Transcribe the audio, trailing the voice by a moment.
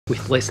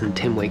With less than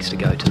 10 weeks to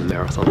go to the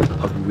marathon,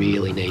 I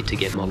really need to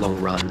get my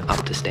long run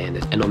up to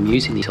standard, and I'm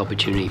using this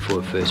opportunity for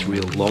a first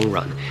real long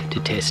run to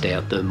test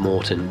out the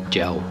Maurten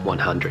Gel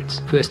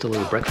 100s. First, a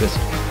little breakfast.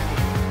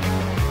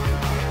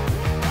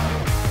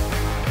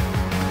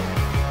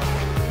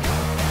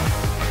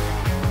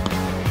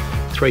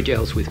 Three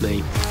gels with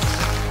me,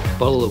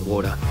 bottle of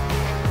water.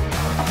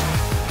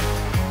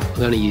 I'm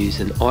going to use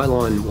an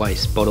eyeline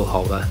waist bottle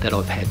holder that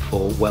I've had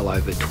for well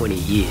over 20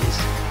 years.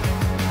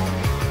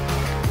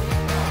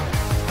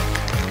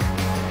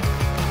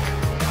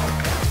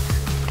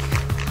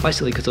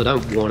 Basically because I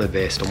don't want a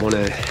vest, I want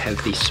to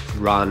have this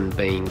run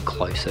being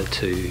closer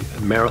to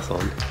a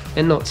marathon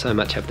and not so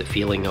much have the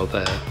feeling of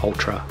an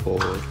ultra or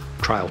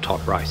trail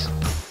type race.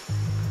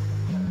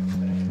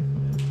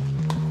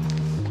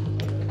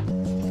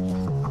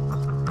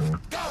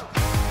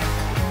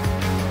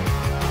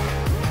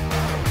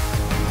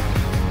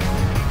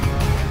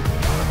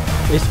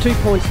 There's 2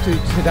 points to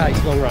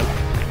today's long run.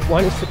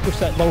 One is to push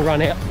that long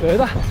run out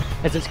further,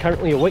 as it's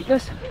currently a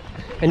weakness,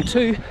 and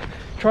two,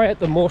 try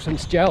out the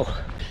Maurten Gel.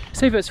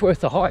 See if it's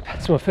worth the hype.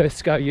 It's my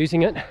first go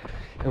using it,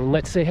 and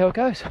let's see how it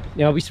goes.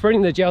 Now, I'll be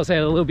spreading the gels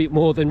out a little bit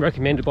more than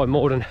recommended by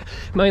Maurten,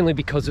 mainly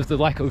because of the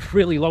lack of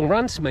really long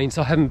runs. It means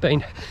I haven't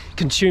been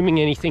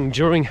consuming anything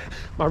during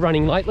my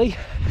running lately,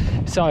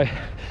 so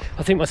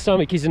I think my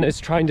stomach isn't as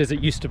trained as it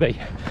used to be.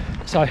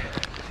 So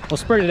I'll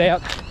spread it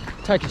out,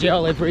 take a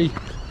gel every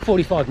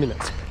 45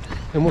 minutes,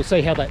 and we'll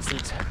see how that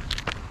sits.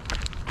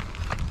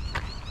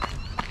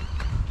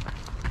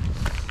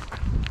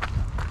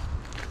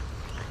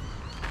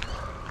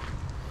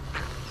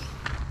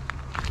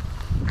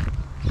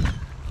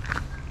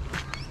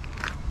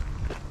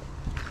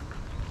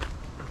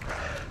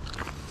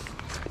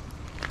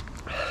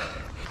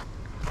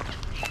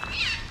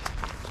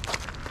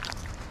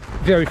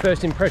 Very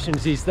first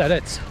impressions is that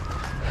it's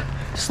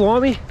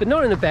slimy, but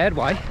not in a bad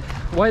way.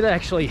 A way that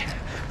actually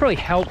probably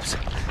helps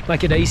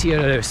make it easier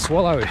to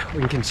swallow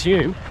and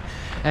consume.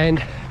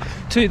 And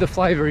two, the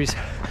flavour is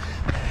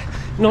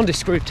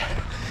nondescript,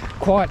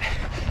 quite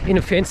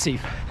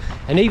inoffensive.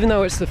 And even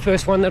though it's the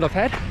first one that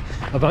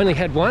I've only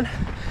had one,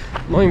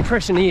 my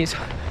impression is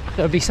that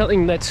it'll be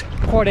something that's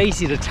quite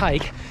easy to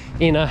take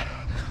in a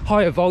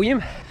higher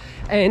volume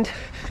and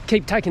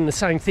keep taking the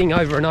same thing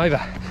over and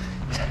over.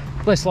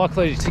 Less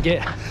likely to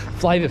get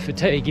flavour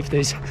fatigue if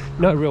there's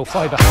no real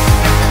flavour.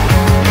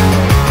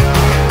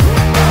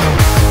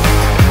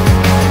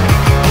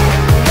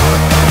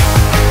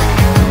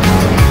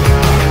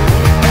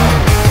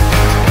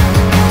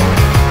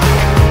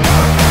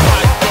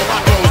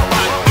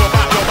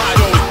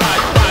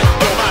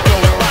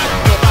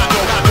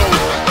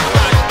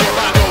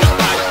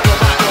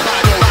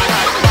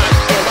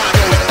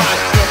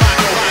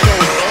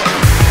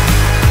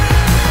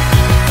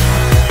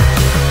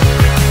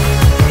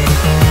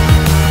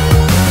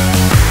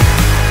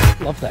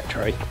 That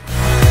tree.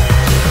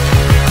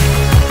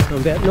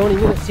 I'm about 90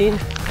 minutes in,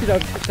 did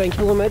over 15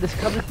 kilometres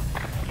covered,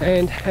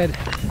 and had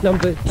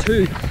number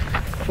 2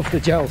 of the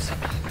gels,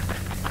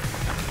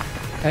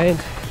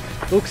 and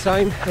looks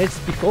same as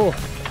before.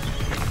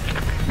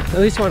 Now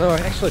this one I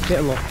actually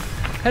found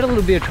had a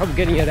little bit of trouble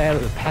getting it out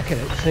of the packet.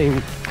 It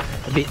seemed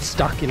a bit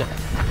stuck in it,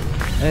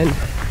 and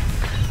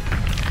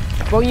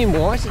volume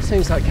wise it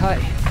seems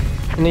okay,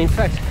 and in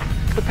fact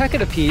the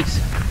packet appears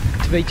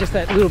to be just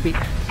that little bit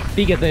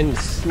bigger than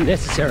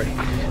necessary.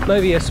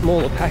 Maybe a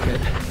smaller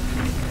packet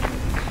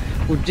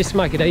would just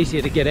make it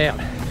easier to get out,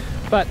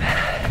 but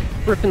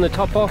ripping the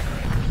top off,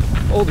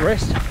 all the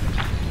rest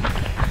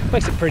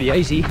makes it pretty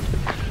easy,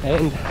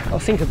 and I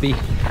think it'd be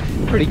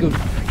pretty good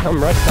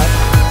come race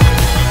day.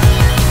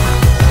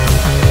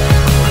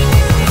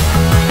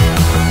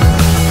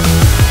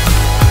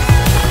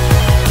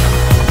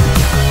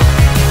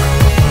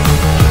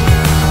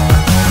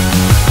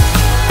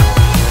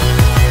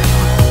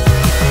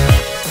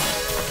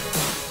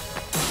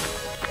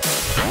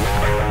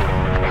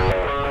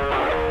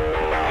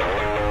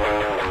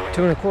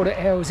 Two and a quarter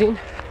hours in,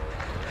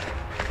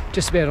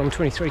 just about on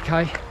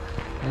 23k,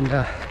 and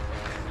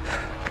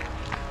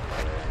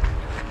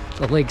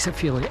the legs are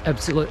feeling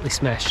absolutely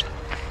smashed.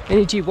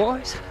 Energy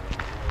wise,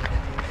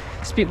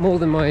 it's a bit more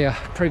than my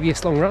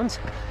previous long runs,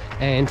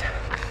 and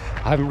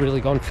I haven't really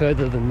gone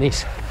further than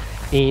this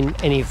in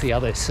any of the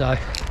others. So,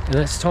 and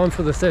it's time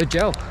for the third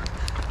gel.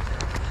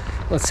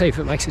 Let's see if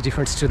it makes a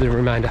difference to the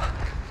remainder.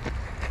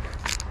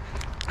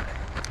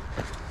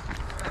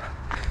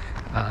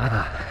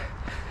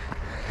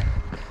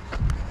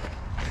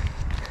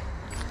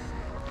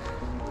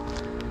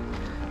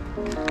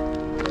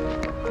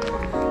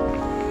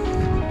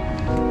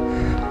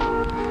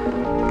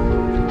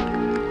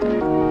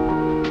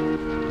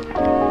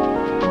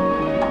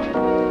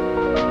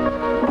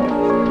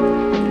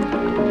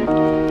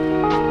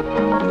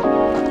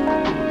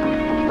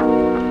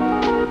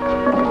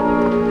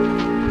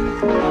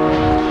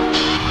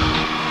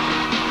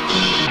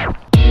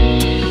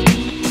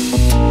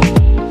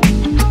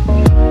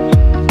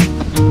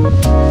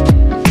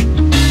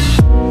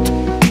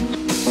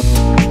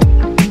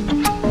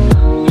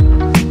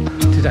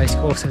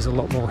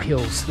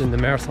 intervals than the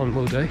marathon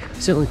will do.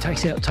 Certainly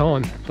takes out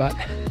time, but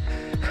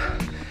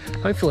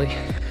hopefully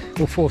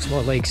will force my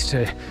legs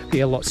to be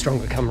a lot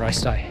stronger come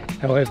race day.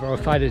 However, I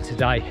faded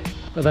today,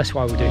 but that's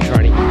why we do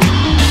training.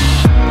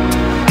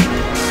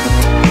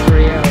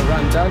 3-hour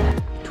run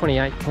done,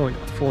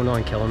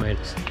 28.49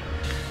 kilometres.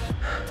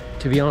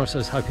 To be honest, I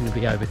was hoping to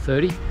be over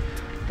 30,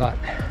 but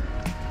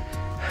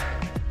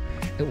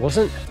it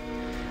wasn't.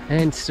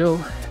 And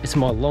still, it's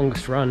my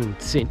longest run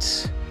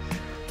since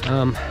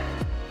I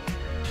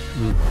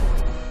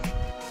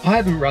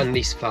haven't run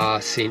this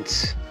far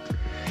since,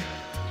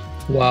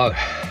 wow,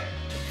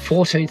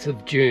 14th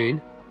of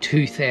June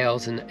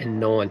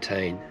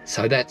 2019.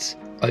 So that's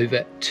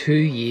over 2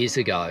 years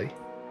ago.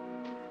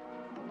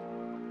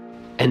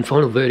 And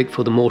final verdict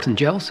for the Maurten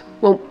Gels?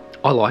 Well,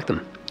 I like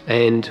them.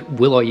 And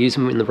will I use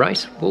them in the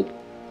race? Well,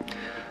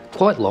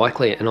 quite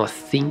likely, and I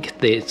think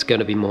that it's going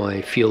to be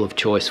my fuel of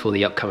choice for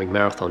the upcoming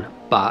marathon,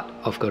 but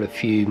I've got a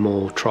few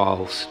more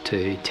trials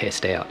to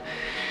test out.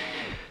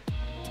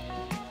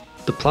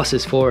 The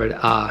pluses for it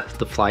are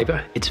the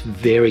flavour. It's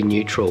very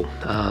neutral.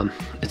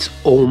 It's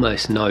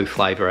almost no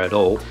flavour at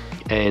all,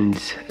 and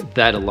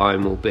that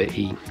alone will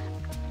be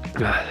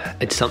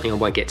it's something I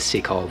won't get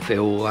sick of. It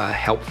will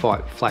help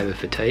fight flavour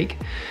fatigue.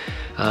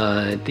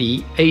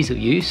 The ease of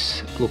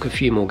use, look, a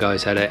few more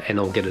goes at it and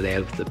I'll get it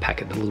out of the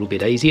packet a little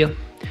bit easier,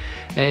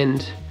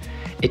 and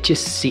it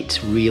just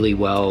sits really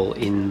well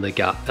in the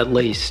gut, at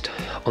least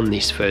on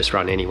this first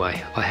run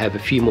anyway. I have a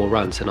few more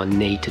runs and I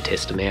need to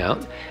test them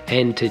out,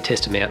 and to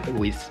test them out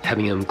with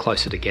having them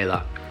closer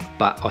together,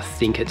 but I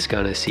think it's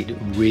going to sit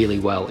really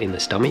well in the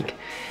stomach.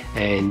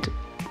 And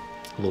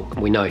look,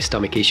 we know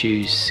stomach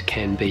issues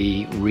can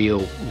be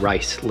real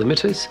race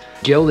limiters.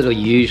 Gel that I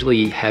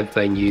usually have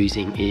been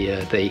using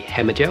are the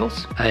hammer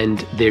gels,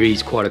 and there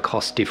is quite a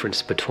cost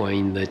difference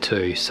between the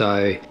two.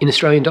 So in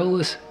Australian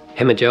dollars,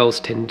 hammer gels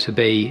tend to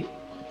be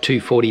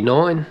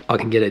 $2.49. I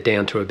can get it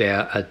down to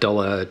about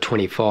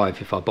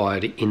 $1.25 if I buy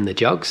it in the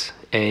jugs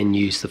and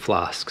use the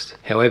flasks.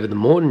 However, the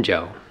Maurten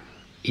Gel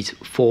is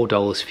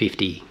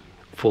 $4.50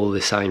 for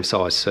the same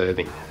size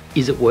serving.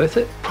 Is it worth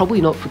it?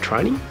 Probably not for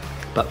training,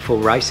 but for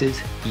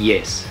races,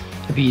 yes.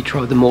 Have you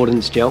tried the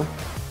Maurten Gel?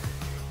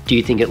 Do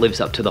you think it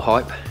lives up to the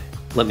hype?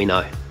 Let me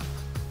know.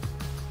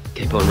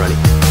 Keep on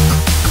running.